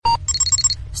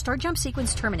Start jump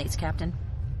sequence terminates, Captain.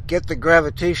 Get the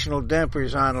gravitational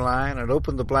dampers online and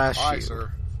open the blast shield. Aye,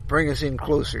 sir. Bring us in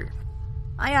closer.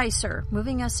 Aye, aye, sir.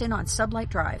 Moving us in on sublight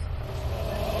drive.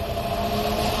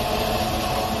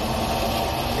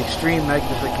 Extreme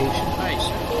magnification. Aye,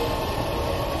 sir.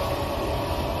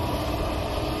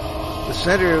 The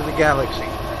center of the galaxy.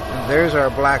 And there's our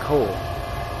black hole.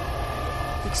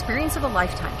 The experience of a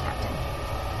lifetime, Captain.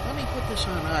 Let me put this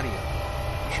on audio.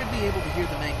 You should be able to hear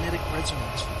the magnetic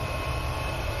resonance.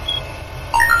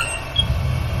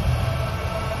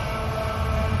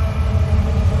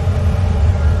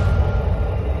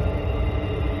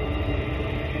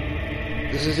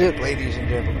 This is it, ladies and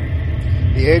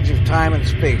gentlemen. The edge of time and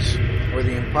space, where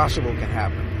the impossible can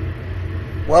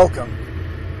happen. Welcome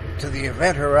to the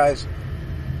event horizon.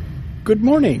 Good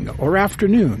morning, or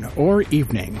afternoon, or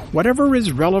evening, whatever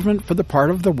is relevant for the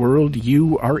part of the world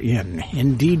you are in.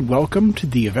 Indeed, welcome to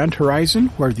the event horizon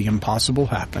where the impossible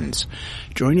happens.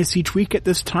 Join us each week at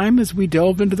this time as we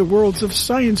delve into the worlds of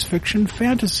science fiction,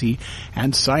 fantasy,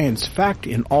 and science fact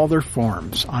in all their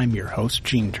forms. I'm your host,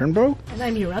 Gene Turnbow. And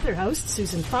I'm your other host,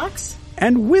 Susan Fox.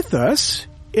 And with us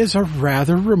is a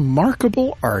rather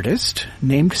remarkable artist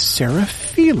named Sara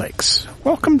Felix.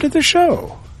 Welcome to the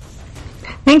show.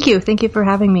 Thank you. Thank you for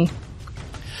having me.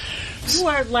 You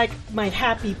are like my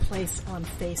happy place on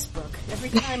Facebook. Every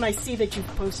time I see that you've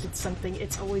posted something,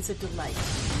 it's always a delight.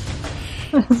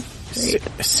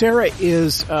 Sara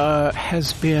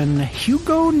has been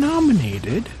Hugo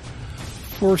nominated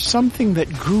for something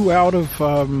that grew out of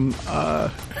Well,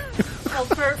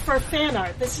 for fan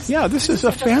art. This is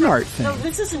a fan art thing. No,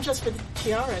 this isn't just for the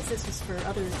tiaras. This is for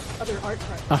other art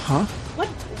projects. Uh-huh.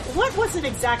 What was it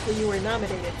exactly you were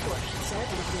nominated for? She said.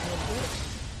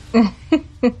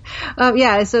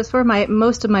 Yeah, so it's for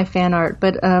most of my fan art,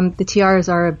 but the tiaras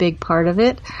are a big part of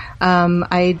it.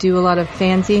 I do a lot of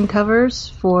fanzine covers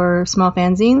for small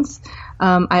fanzines.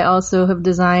 I also have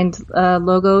designed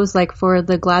logos like for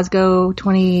the Glasgow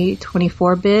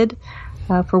 2024 bid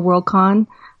for Worldcon.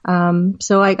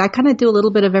 So I kind of do a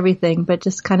little bit of everything, but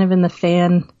just kind of in the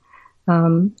fan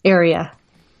area.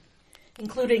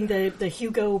 Including the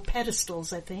Hugo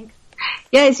pedestals, I think.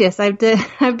 Yes. I've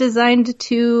designed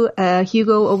 2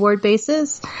 Hugo Award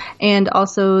bases, and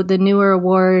also the newer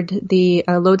award, the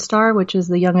Lodestar, which is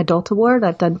the Young Adult Award.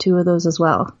 I've done 2 of those as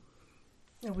well.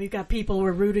 And we've got people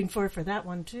we're rooting for that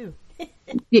one too.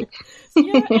 Yeah.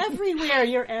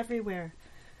 You're everywhere.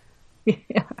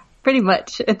 Yeah, pretty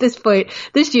much at this point.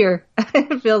 This year,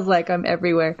 it feels like I'm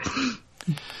everywhere.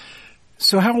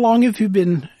 So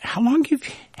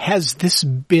has this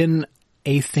been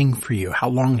a thing for you? How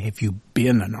long have you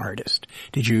been an artist?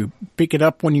 Did you pick it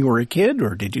up when you were a kid,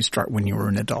 or did you start when you were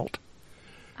an adult?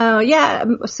 Yeah.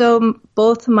 So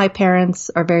both of my parents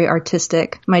are very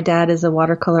artistic. My dad is a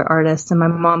watercolor artist, and my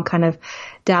mom kind of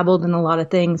dabbled in a lot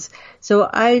of things. So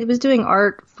I was doing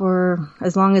art for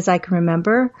as long as I can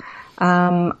remember.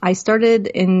 I started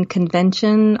in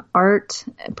convention art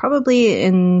probably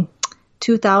in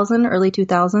 2000, early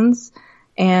 2000s,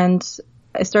 and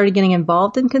I started getting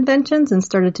involved in conventions and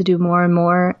started to do more and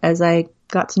more as I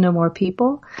got to know more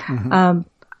people. Mm-hmm.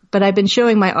 But I've been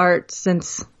showing my art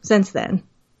since then.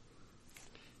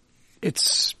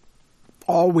 It's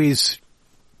always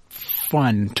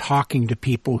fun talking to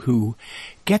people who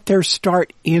get their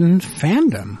start in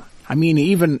fandom. I mean,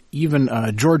 even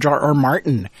George R.R.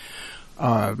 Martin,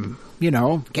 Game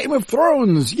of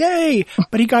Thrones, yay!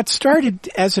 But he got started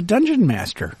as a dungeon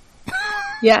master.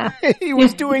 Yeah. He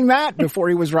was doing that before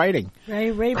he was writing.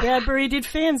 Ray Bradbury did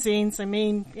fanzines. I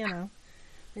mean,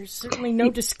 there's certainly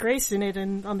no disgrace in it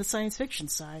on the science fiction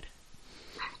side.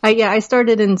 I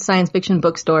started in science fiction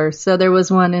bookstores. So there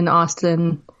was one in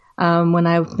Austin when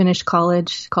I finished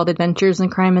college called Adventures in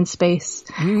Crime and Space.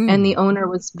 Mm. And the owner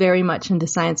was very much into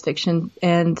science fiction.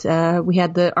 And we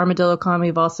had the Armadillo Con.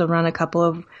 We've also run a couple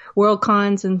of World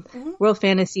Cons and World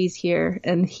Fantasies here.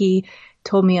 And he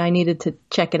told me I needed to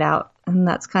check it out. And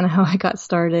that's kind of how I got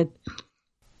started.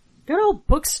 Good old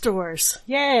bookstores.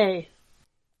 Yay.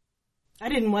 I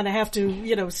didn't want to have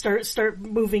to, start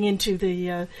moving into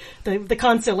the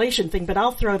constellation thing, but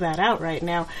I'll throw that out right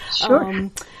now. Sure.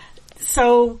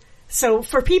 So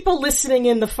for people listening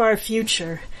in the far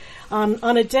future,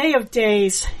 on a day of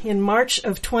days in March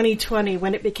of 2020,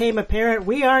 when it became apparent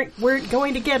weren't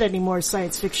going to get any more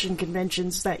science fiction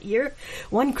conventions that year,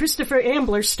 one Christopher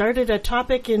Ambler started a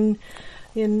topic in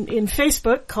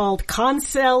Facebook called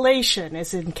Constellation,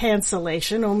 as in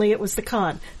cancellation, only it was the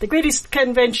con. The greatest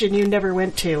convention you never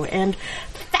went to. And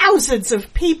thousands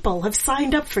of people have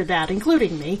signed up for that,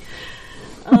 including me.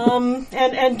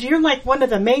 And you're like one of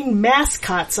the main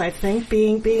mascots, I think,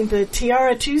 being the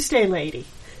Tiara Tuesday lady.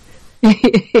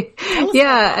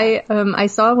 Yeah, I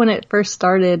saw when it first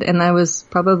started, and I was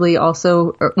probably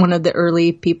also one of the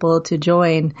early people to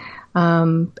join.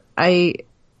 I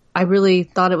really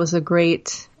thought it was a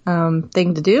great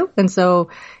thing to do, and so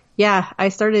yeah, I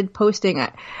started posting.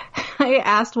 I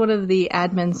asked one of the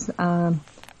admins,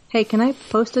 "Hey, can I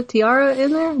post a tiara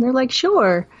in there?" And they're like,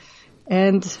 "Sure."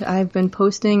 And I've been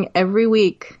posting every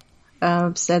week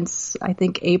since I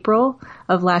think April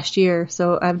of last year.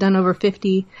 So I've done over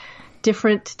 50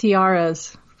 different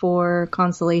tiaras for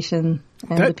consolation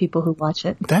and the people who watch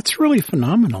it. That's really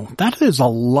phenomenal. That is a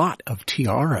lot of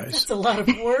tiaras. That's a lot of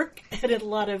work and a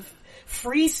lot of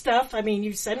free stuff. I mean,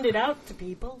 you send it out to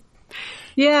people.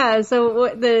 Yeah,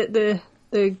 so the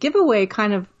giveaway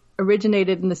kind of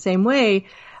originated in the same way.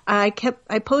 I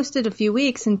posted a few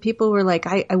weeks and people were like,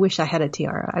 I wish I had a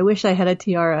tiara. I wish I had a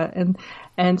tiara.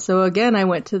 And so again, I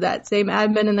went to that same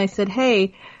admin and I said,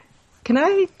 hey, can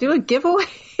I do a giveaway?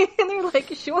 And they're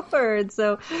like, sure. And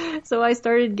so I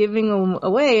started giving them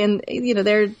away, and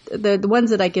they're the ones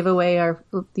that I give away are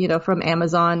from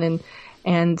Amazon,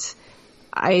 and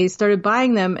I started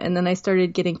buying them, and then I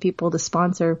started getting people to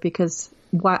sponsor because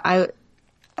a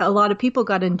lot of people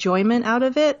got enjoyment out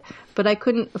of it, but I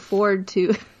couldn't afford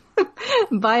to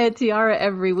buy a tiara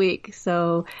every week.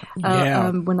 So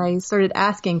when I started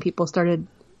asking, people started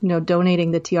donating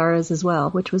the tiaras as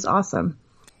well, which was awesome.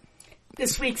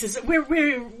 This week's is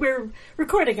we're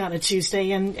recording on a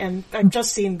Tuesday, and I've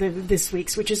just seen this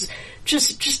week's, which is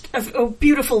just a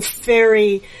beautiful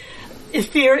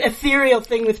ethereal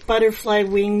thing with butterfly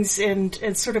wings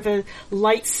and sort of a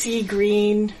light sea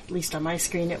green. At least on my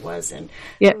screen it was, and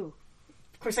of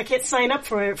course I can't sign up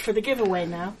for the giveaway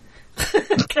now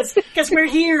because we're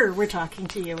here, we're talking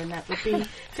to you, and that would be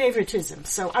favoritism.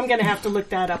 So I'm going to have to look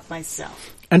that up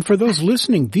myself. And for those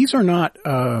listening, these are not,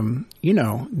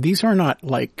 these are not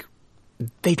like,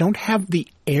 they don't have the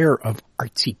air of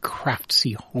artsy,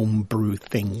 craftsy, homebrew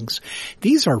things.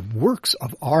 These are works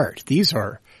of art.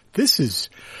 This is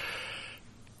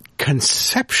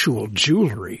conceptual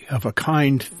jewelry of a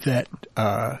kind that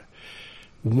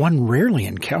one rarely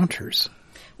encounters.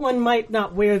 One might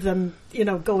not wear them,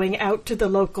 going out to the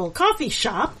local coffee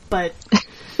shop, but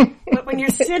when you're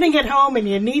sitting at home and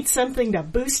you need something to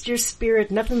boost your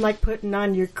spirit, nothing like putting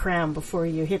on your crown before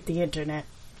you hit the internet.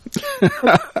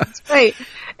 That's right.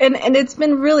 And it's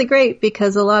been really great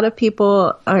because a lot of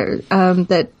people are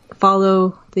that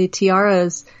follow the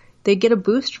tiaras, they get a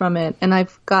boost from it. And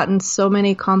I've gotten so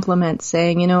many compliments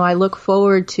saying, I look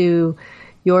forward to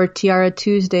your Tiara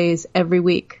Tuesdays every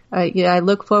week. I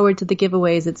look forward to the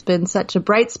giveaways. It's been such a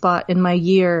bright spot in my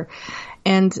year.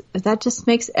 And that just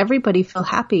makes everybody feel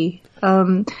happy.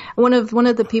 One of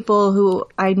the people who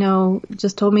I know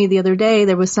just told me the other day,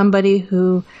 there was somebody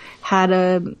who had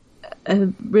a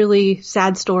really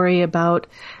sad story about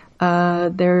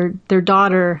their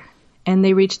daughter, and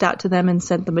they reached out to them and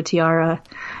sent them a tiara.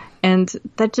 And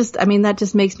that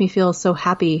just makes me feel so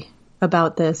happy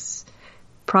about this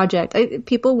project.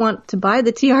 People want to buy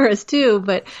the tiaras too,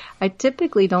 but I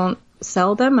typically don't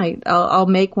sell them. I'll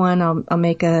make one. I'll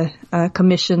make a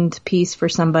commissioned piece for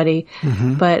somebody.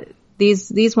 Mm-hmm. But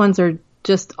these ones are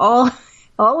just all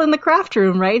in the craft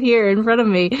room right here in front of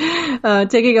me,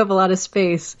 taking up a lot of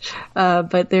space.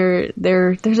 But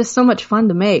they're just so much fun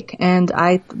to make. And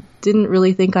I didn't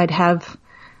really think I'd have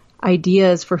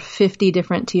ideas for 50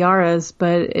 different tiaras,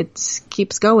 but it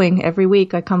keeps going. Every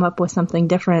week I come up with something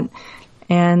different.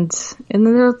 And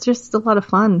they're just a lot of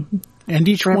fun. And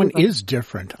each one is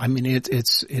different. I mean,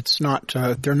 it's not,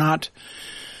 they're not,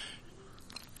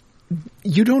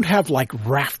 you don't have like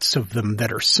rafts of them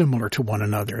that are similar to one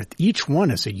another. Each one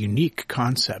is a unique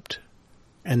concept.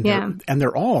 And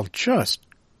they're all just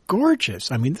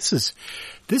gorgeous. I mean, this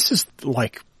is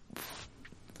like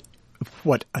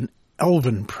what an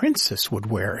elven princess would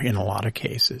wear in a lot of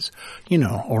cases,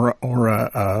 or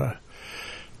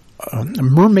a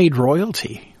mermaid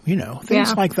royalty,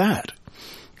 things like that.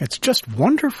 It's just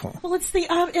wonderful. Well, it's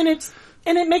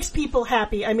and it makes people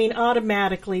happy. I mean,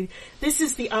 automatically, this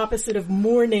is the opposite of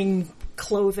mourning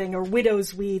clothing or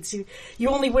widow's weeds. You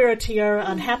only wear a tiara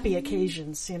on happy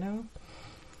occasions,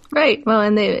 Right. Well,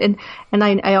 and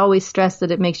I always stress that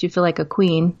it makes you feel like a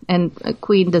queen, and a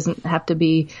queen doesn't have to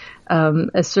be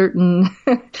a certain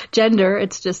gender.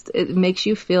 It makes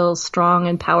you feel strong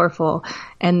and powerful,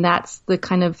 and that's the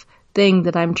kind of thing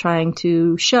that I'm trying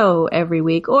to show every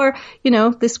week. Or,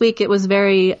 this week it was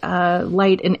very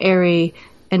light and airy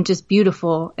and just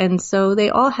beautiful. And so they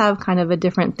all have kind of a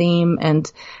different theme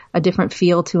and a different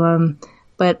feel to them.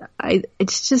 But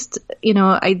it's just,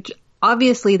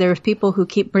 obviously there's people who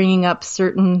keep bringing up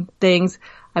certain things.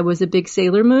 I was a big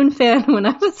Sailor Moon fan when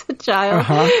I was a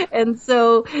child. And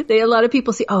so a lot of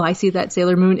people say, oh, I see that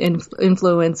Sailor Moon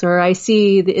influence, or I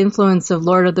see the influence of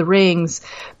Lord of the Rings.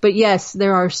 But yes,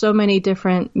 there are so many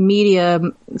different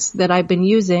mediums that I've been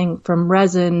using, from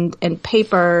resin and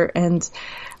paper and,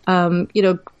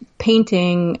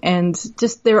 painting, and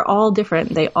just, they're all different.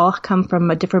 They all come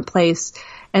from a different place.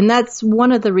 And that's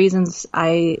one of the reasons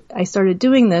I started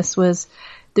doing this. Was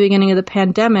the beginning of the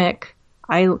pandemic,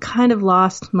 I kind of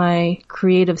lost my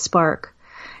creative spark.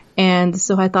 And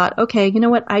so I thought, okay, you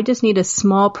know what? I just need a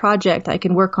small project I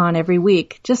can work on every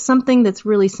week. Just something that's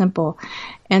really simple.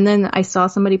 And then I saw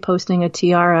somebody posting a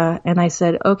tiara, and I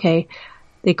said, okay,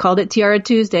 they called it Tiara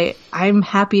Tuesday. I'm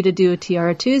happy to do a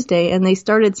Tiara Tuesday. And they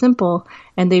started simple,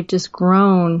 and they've just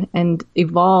grown and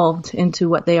evolved into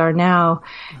what they are now.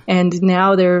 And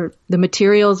now the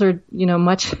materials are,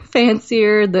 much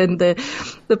fancier than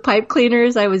the pipe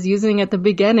cleaners I was using at the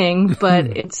beginning,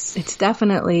 but it's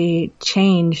definitely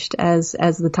changed as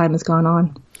the time has gone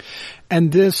on.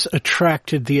 And this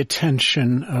attracted the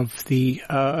attention of the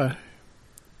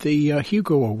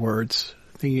Hugo Awards.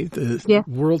 The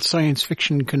World Science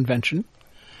Fiction Convention,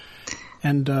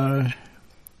 and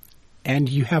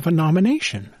you have a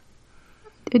nomination.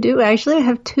 I do. Actually, I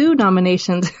have 2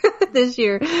 nominations this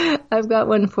year. I've got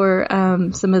one for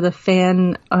some of the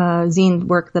fan zine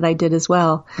work that I did as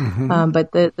well.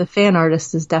 But the fan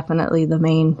artist is definitely the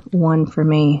main one for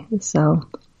me. So,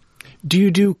 do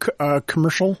you do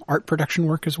commercial art production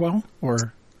work as well,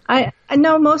 or?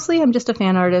 No, mostly I'm just a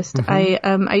fan artist.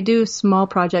 I do small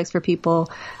projects for people,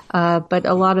 but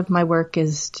a lot of my work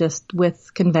is just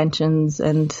with conventions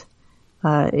and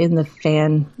in the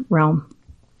fan realm.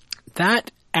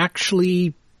 That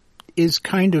actually is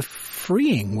kind of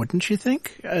freeing, wouldn't you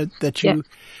think? That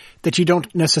you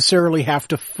don't necessarily have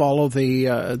to follow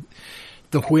the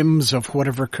whims of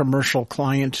whatever commercial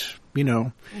client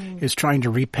is trying to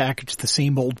repackage the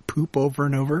same old poop over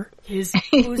and over. Whose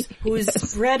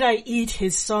bread I eat,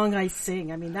 his song I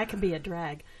sing. I mean, that can be a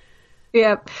drag.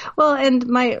 Yeah. Well, and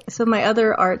my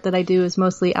other art that I do is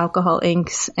mostly alcohol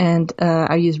inks, and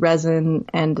I use resin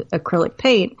and acrylic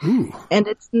paint. Ooh. And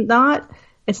it's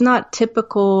not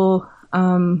typical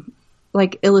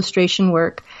like illustration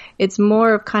work. It's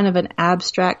more of kind of an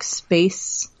abstract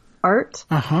space art.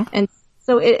 And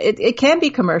so it can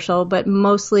be commercial, but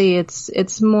mostly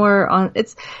it's more on,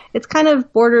 it's kind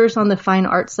of borders on the fine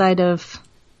art side of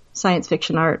science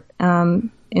fiction art,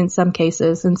 in some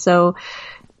cases. And so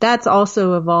that's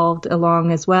also evolved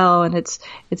along as well. And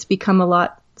it's become a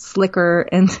lot slicker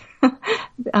and,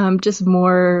 just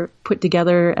more put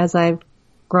together as I've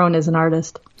grown as an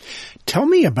artist. Tell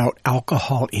me about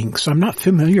alcohol inks. I'm not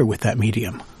familiar with that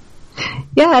medium.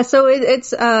 Yeah, so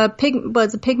it's a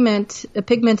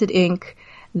pigmented ink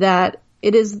that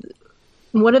it is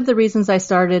one of the reasons I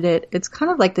started it. It's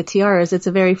kind of like the tiaras. It's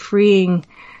a very freeing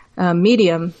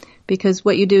medium, because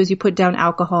what you do is you put down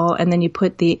alcohol and then you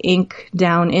put the ink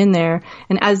down in there.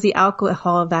 And as the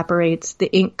alcohol evaporates,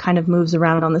 the ink kind of moves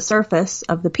around on the surface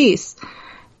of the piece.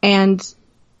 And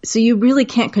so you really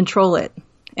can't control it.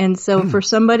 And so for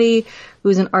somebody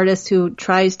who's an artist who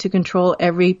tries to control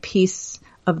every piece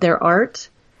of their art,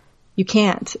 you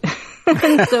can't.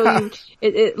 And so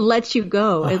it lets you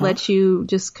go. It lets you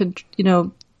just,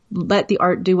 let the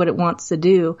art do what it wants to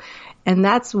do. And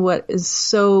that's what is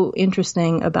so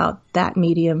interesting about that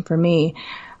medium for me.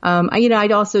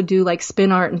 I'd also do like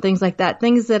spin art and things like that,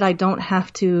 things that I don't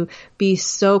have to be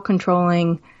so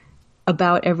controlling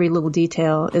about every little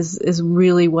detail is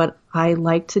really what I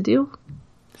like to do.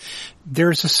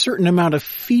 There's a certain amount of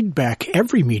feedback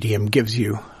every medium gives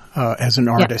you. As an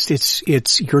artist,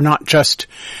 it's you're not just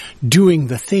doing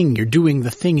the thing; you're doing the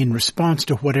thing in response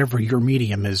to whatever your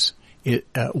medium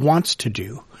wants to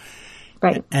do.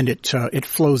 Right. And it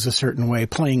flows a certain way.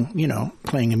 Playing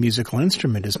a musical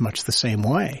instrument is much the same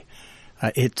way.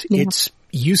 It's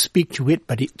you speak to it,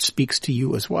 but it speaks to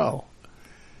you as well.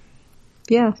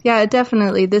 Yeah,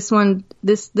 definitely. This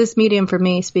medium for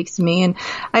me speaks to me, and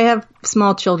I have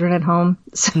small children at home,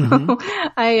 so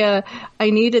I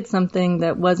needed something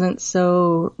that wasn't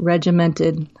so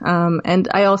regimented. And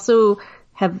I also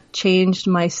have changed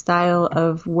my style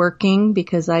of working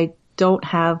because I don't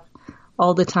have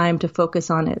all the time to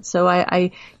focus on it. So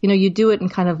you do it in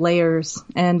kind of layers,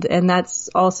 and that's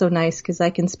also nice because I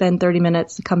can spend 30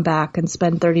 minutes and come back and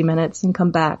spend 30 minutes and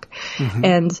come back.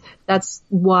 And that's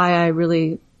why I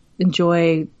really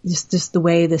enjoy just the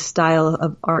way this style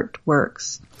of art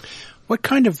works. What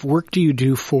kind of work do you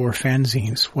do for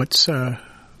fanzines?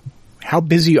 How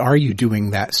busy are you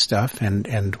doing that stuff,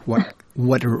 and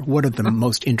what are the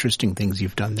most interesting things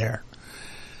you've done there?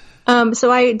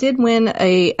 So I did win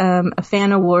a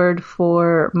fan award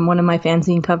for one of my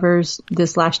fanzine covers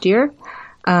this last year.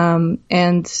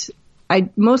 And I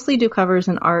mostly do covers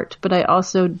and art, but I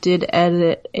also did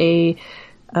edit a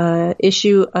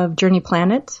issue of Journey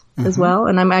Planet as well.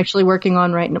 And I'm actually working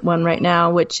on one right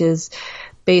now, which is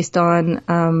based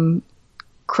on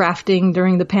crafting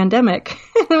during the pandemic.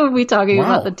 We'll be talking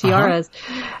about the tiaras.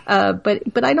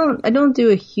 But I don't do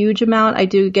a huge amount. I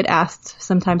do get asked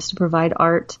sometimes to provide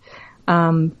art.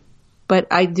 But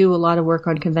I do a lot of work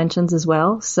on conventions as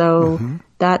well. So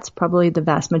that's probably the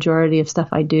vast majority of stuff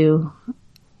I do.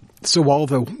 So all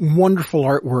the wonderful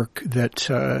artwork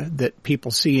that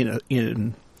people see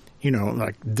in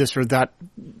like this or that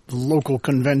local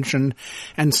convention,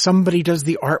 and somebody does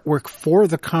the artwork for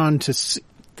the con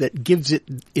that gives it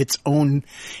its own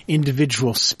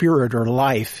individual spirit or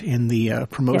life in the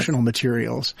promotional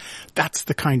materials. That's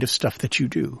the kind of stuff that you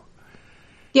do.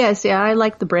 Yes, yeah, I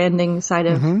like the branding side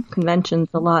of conventions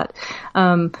a lot.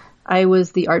 I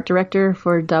was the art director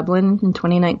for Dublin in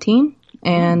 2019,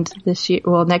 and next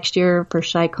year for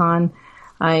ShyCon,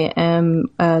 I am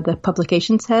the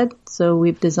publications head. So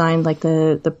we've designed like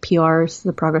the PRs,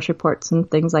 the progress reports, and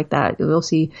things like that. You'll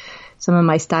see some of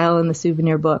my style in the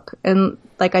souvenir book. And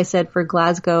like I said, for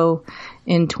Glasgow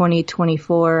in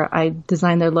 2024, I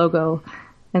designed their logo.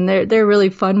 And they're a really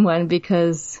fun one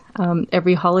because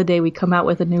every holiday we come out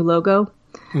with a new logo.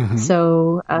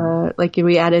 So like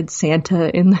we added Santa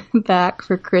in the back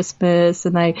for Christmas,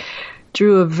 and I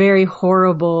drew a very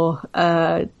horrible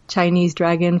Chinese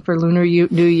dragon for Lunar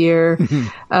New Year.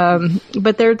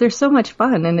 But they're so much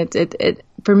fun, and it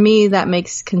for me that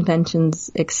makes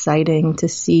conventions exciting to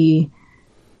see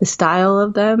the style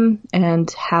of them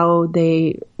and how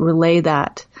they relay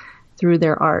that through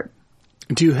their art.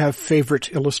 Do you have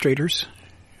favorite illustrators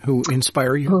who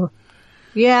inspire you?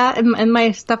 Yeah, and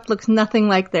my stuff looks nothing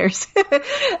like theirs.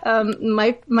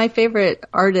 My favorite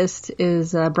artist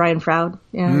is Brian Froud,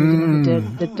 who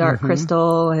did the Dark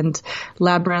Crystal and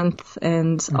Labyrinth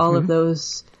and all of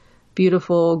those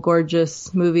beautiful,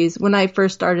 gorgeous movies. When I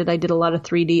first started, I did a lot of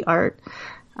 3D art.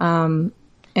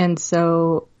 And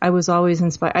so I was always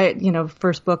inspired.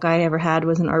 First book I ever had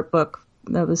was an art book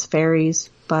that was Fairies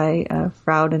by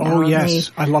Froud and Alan Lee.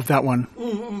 I love that one.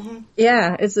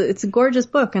 Yeah, it's a gorgeous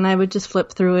book, and I would just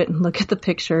flip through it and look at the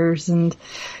pictures and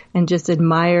just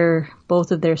admire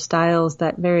both of their styles.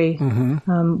 That very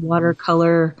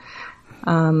watercolor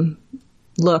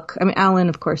look. I mean,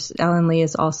 Alan Lee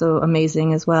is also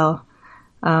amazing as well.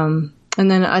 And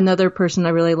then another person I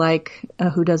really like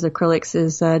who does acrylics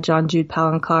is John Jude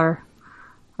Palancar.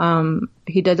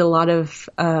 He did a lot of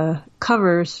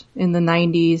covers in the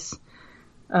 90s,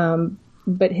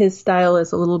 but his style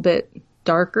is a little bit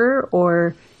darker,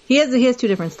 or he has two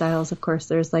different styles, of course.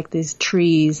 There's like these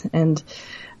trees and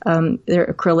they're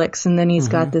acrylics, and then he's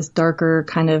got this darker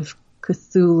kind of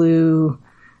Cthulhu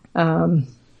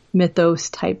mythos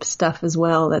type stuff as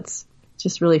well. That's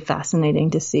just really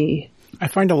fascinating to see. I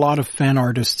find a lot of fan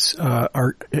artists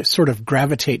sort of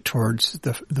gravitate towards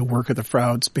the work of the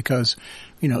Frouds because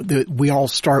we all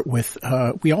start with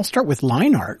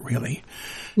line art, really.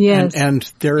 Yes, and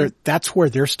that's where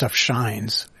their stuff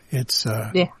shines. It's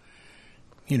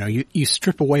you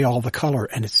strip away all the color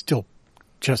and it's still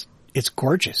it's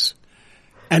gorgeous.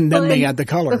 And then they add the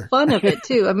color. The fun of it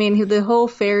too. I mean, the whole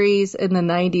fairies in the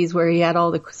 90s where he had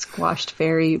all the squashed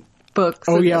fairy books.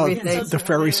 Oh, and yeah, everything. the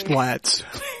fairy splats.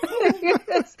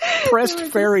 Yes. Pressed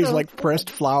fairies like pressed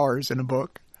flowers in a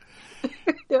book.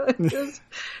 It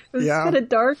was kind of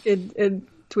dark and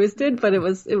twisted, but it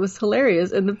was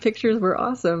hilarious, and the pictures were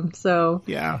awesome. So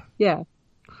yeah.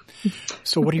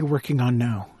 So what are you working on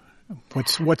now?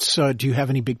 What's do you have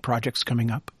any big projects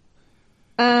coming up?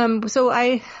 So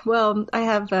I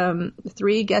have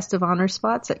 3 guest of honor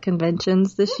spots at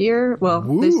conventions this year. Well,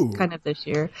 this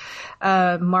year.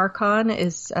 Marcon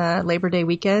is Labor Day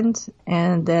weekend,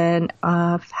 and then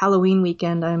Halloween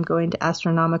weekend I'm going to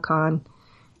Astronomicon,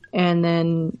 and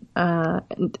then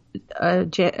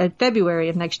February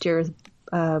of next year is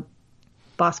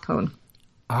BossCon.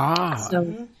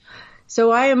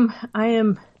 So I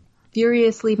am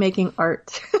furiously making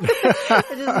art.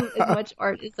 It isn't as much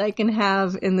art as I can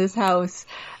have in this house.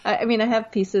 I mean, I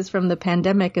have pieces from the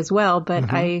pandemic as well,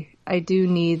 but I do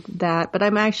need that. But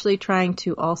I'm actually trying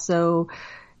to also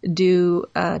do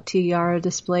tiara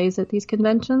displays at these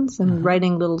conventions and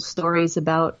writing little stories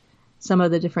about some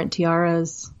of the different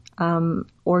tiaras,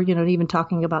 or even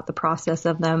talking about the process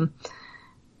of them,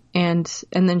 and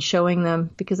then showing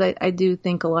them, because I do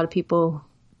think a lot of people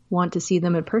want to see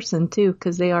them in person too,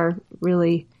 because they are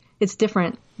really, it's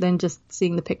different than just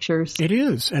seeing the pictures. It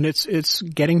is, and it's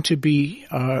getting to be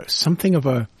something of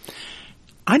a,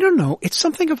 I don't know, it's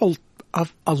something of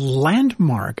a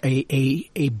landmark,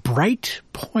 a bright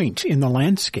point in the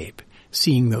landscape.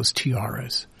 Seeing those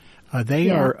tiaras, they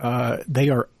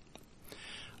are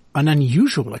an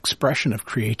unusual expression of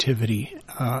creativity,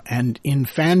 and in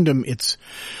fandom,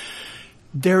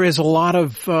 there is a lot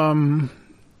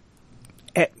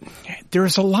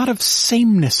of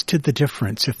sameness to the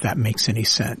difference, if that makes any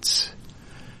sense.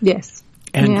 Yes.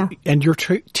 And your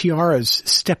tiaras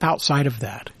step outside of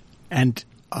that and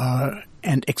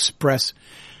express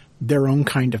their own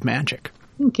kind of magic.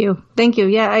 Thank you.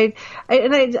 Yeah,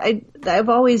 I've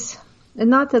always, and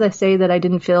not that I say that I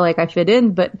didn't feel like I fit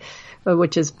in, but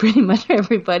which is pretty much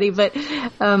everybody, but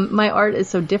my art is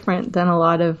so different than a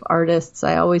lot of artists.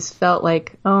 I always felt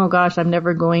like, oh gosh, I'm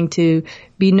never going to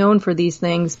be known for these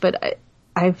things, but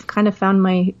I've kind of found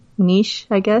my niche,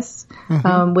 I guess,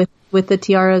 with the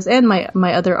tiaras and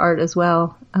my other art as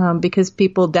well, because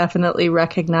people definitely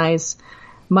recognize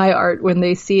my art when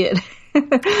they see it.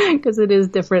 Because it is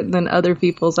different than other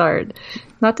people's art.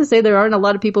 Not to say there aren't a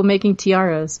lot of people making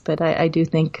tiaras, but I do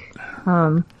think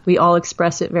we all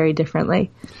express it very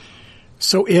differently.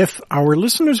 So if our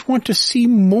listeners want to see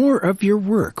more of your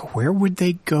work, where would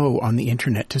they go on the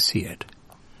internet to see it?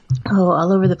 Oh,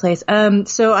 all over the place.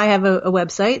 So I have a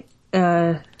website,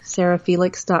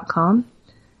 sarafelix.com.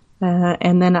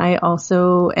 And then I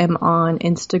also am on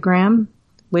Instagram,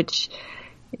 which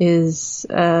is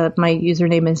my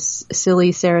username is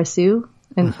Silly Sara Sue,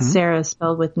 and Sarah is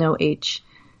spelled with no H.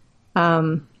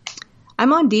 I'm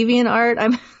on DeviantArt.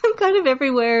 I'm kind of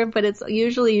everywhere, but it's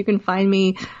usually you can find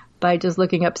me by just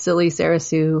looking up Silly Sara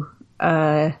Sue,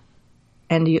 and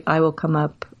I will come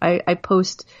up. I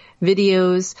post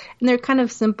videos, and they're kind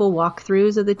of simple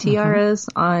walkthroughs of the tiaras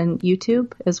on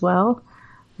YouTube as well.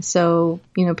 So,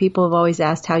 people have always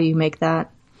asked how you make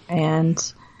that, and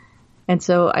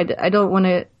so I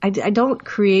don't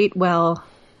create well,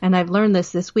 and I've learned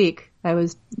this week. I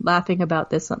was laughing about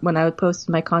this when I would post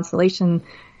my constellation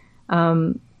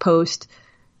post.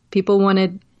 People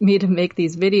wanted me to make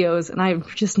these videos, and I'm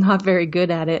just not very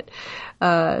good at it.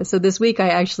 So this week I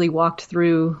actually walked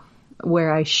through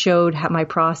where I showed my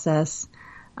process.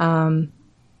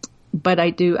 But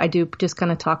I do just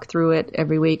kind of talk through it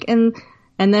every week. And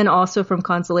then also from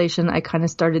constellation, I kind of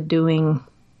started doing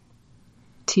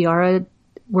tiara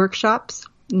workshops,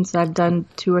 and so I've done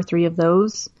 2 or 3 of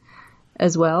those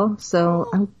as well.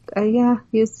 So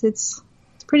it's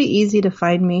pretty easy to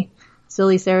find me.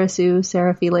 Silly Sara Sue,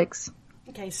 Sara Felix.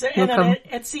 Okay, so and on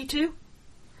Etsy too?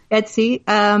 Etsy.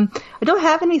 I don't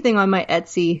have anything on my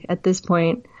Etsy at this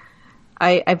point.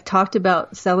 I've talked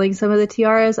about selling some of the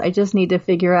tiaras. I just need to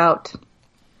figure out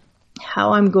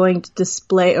how I'm going to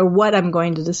display or what I'm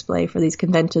going to display for these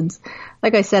conventions.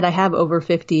 Like I said, I have over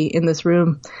 50 in this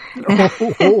room. And I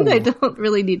don't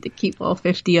really need to keep all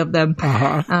 50 of them.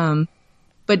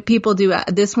 But people do.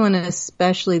 This one,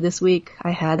 especially this week,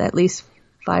 I had at least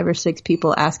 5 or 6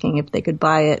 people asking if they could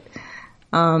buy it.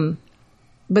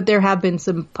 But there have been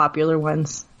some popular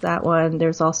ones. That one.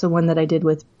 There's also one that I did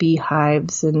with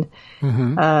beehives, and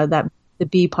that the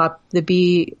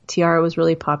bee tiara was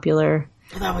really popular.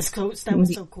 Oh, that was cool. That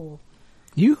was so cool.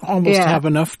 You almost have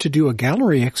enough to do a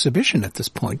gallery exhibition at this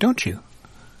point, don't you?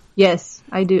 Yes,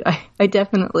 I do. I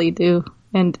definitely do.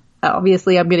 And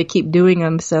obviously I'm going to keep doing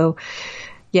them. So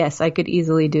yes, I could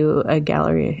easily do a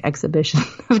gallery exhibition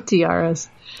of tiaras.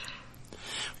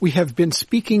 We have been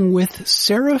speaking with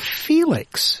Sara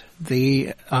Felix,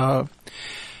 the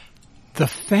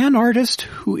fan artist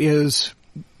who is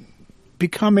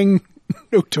becoming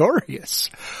notorious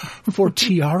for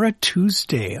Tiara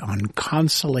Tuesday on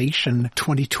Constellation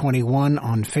 2021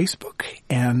 on Facebook,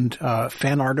 and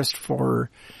fan artist for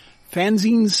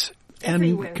fanzines and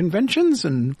everywhere. Conventions,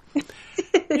 and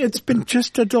it's been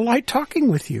just a delight talking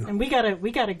with you. And we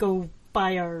gotta go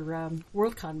buy our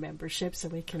Worldcon membership so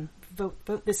we can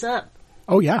vote this up.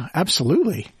 Oh yeah,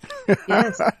 absolutely.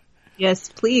 Yes,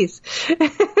 please.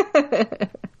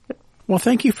 Well,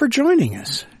 thank you for joining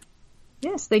us.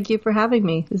 Yes, thank you for having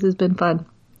me. This has been fun.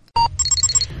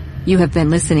 You have been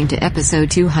listening to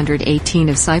episode 218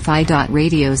 of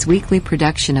Sci-Fi.Radio's weekly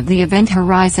production of the Event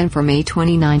Horizon for May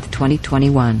 29,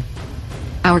 2021.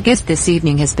 Our guest this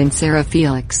evening has been Sara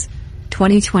Felix,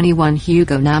 2021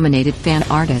 Hugo nominated fan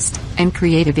artist and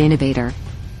creative innovator.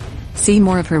 See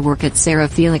more of her work at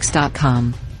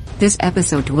sarafelix.com. This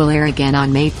episode will air again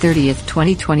on May 30th,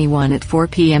 2021 at 4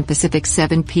 p.m. Pacific,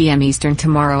 7 p.m. Eastern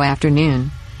tomorrow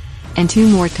afternoon. And 2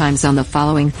 more times on the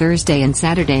following Thursday and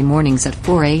Saturday mornings at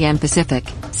 4 a.m. Pacific,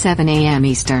 7 a.m.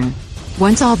 Eastern.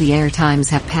 Once all the air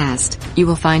times have passed, you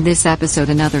will find this episode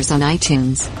and others on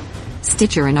iTunes,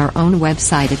 Stitcher, and our own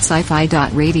website at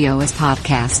sci-fi.radio as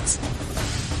podcasts.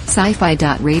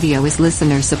 Sci-fi.radio is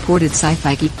listener-supported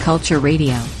sci-fi geek culture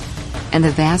radio. And the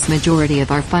vast majority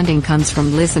of our funding comes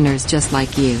from listeners just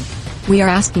like you. We are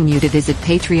asking you to visit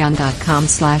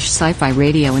patreon.com/sci-fi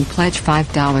radio and pledge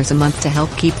 $5 a month to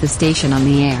help keep the station on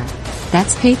the air.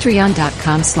 That's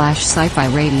patreon.com/sci-fi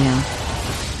radio.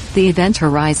 The Event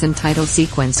Horizon title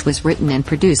sequence was written and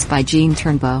produced by Gene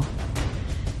Turnbow.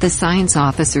 The science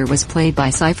officer was played by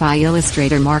sci-fi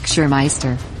illustrator Mark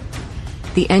Schurmeister.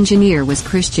 The engineer was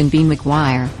Christian B.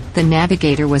 McGuire, the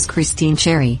navigator was Christine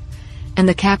Cherry, and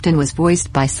the captain was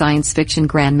voiced by science fiction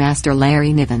grandmaster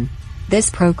Larry Niven. This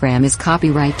program is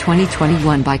copyright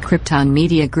 2021 by Krypton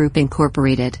Media Group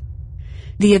Incorporated.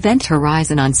 The Event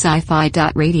Horizon on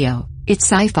sci-fi.radio. It's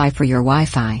sci-fi for your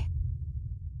Wi-Fi.